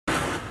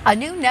A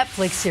new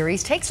Netflix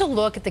series takes a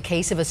look at the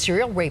case of a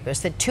serial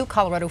rapist that two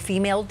Colorado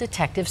female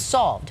detectives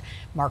solved.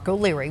 Mark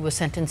O'Leary was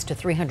sentenced to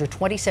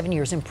 327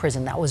 years in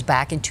prison. That was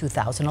back in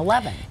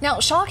 2011.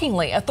 Now,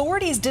 shockingly,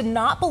 authorities did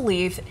not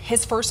believe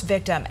his first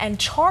victim and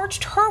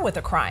charged her with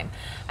a crime.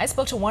 I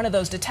spoke to one of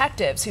those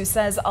detectives who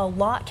says a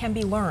lot can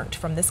be learned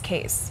from this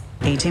case.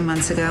 18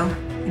 months ago,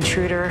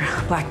 intruder,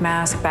 black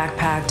mask,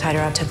 backpack, tied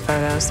her up, took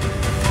photos.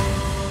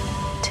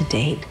 To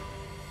date,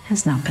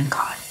 has not been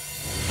caught.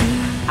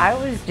 I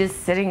was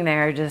just sitting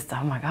there,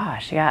 oh my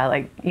gosh, yeah,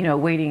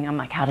 waiting. I'm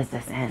like, how does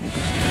this end?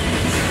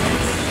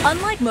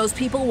 Unlike most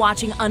people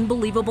watching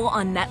Unbelievable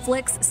on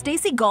Netflix,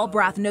 Stacey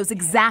Galbraith knows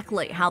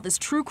exactly how this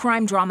true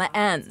crime drama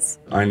ends.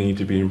 I need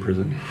to be in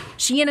prison.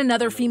 She and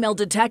another female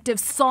detective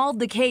solved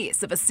the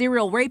case of a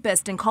serial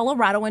rapist in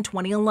Colorado in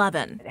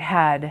 2011.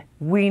 Had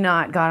we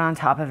not got on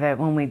top of it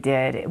when we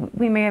did,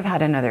 we may have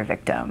had another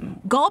victim.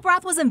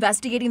 Galbraith was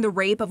investigating the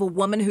rape of a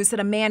woman who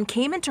said a man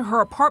came into her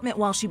apartment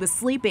while she was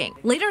sleeping.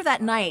 Later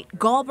that night,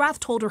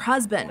 Galbraith told her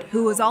husband,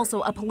 who was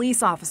also a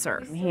police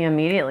officer. He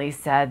immediately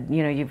said,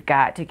 you've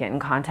got to get in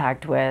contact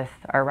with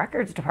our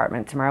records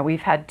department tomorrow.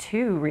 We've had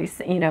two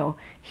recent,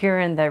 here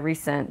in the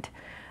recent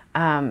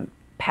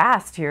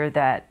past here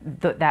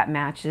that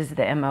matches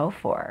the MO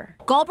for.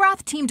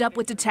 Galbraith teamed up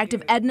with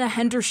Detective Edna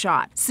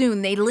Hendershot.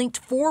 Soon they linked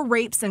 4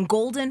 rapes in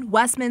Golden,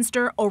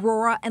 Westminster,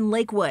 Aurora, and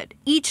Lakewood.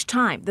 Each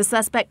time the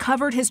suspect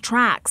covered his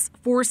tracks,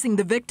 forcing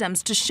the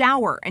victims to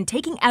shower and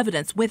taking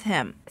evidence with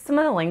him. Some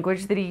of the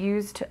language that he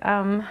used,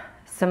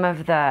 some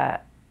of the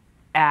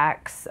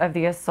acts of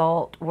the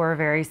assault were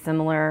very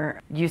similar.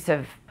 Use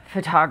of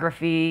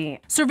photography.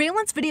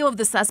 Surveillance video of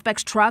the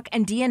suspect's truck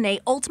and DNA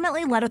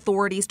ultimately led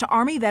authorities to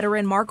Army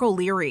veteran Mark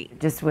O'Leary. It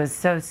just was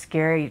so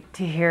scary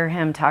to hear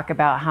him talk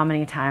about how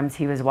many times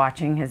he was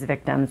watching his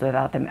victims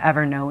without them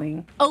ever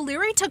knowing.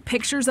 O'Leary took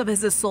pictures of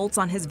his assaults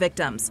on his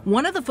victims.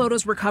 One of the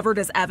photos recovered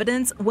as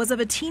evidence was of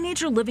a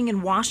teenager living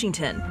in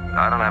Washington.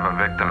 I don't have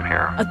a victim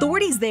here.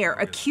 Authorities there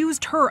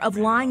accused her of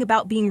lying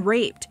about being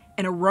raped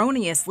and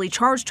erroneously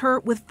charged her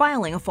with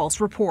filing a false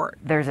report.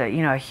 There's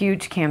a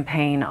huge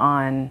campaign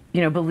on,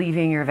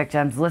 believing your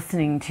victims,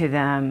 listening to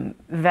them,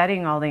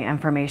 vetting all the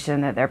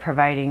information that they're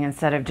providing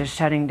instead of just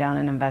shutting down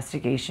an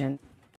investigation.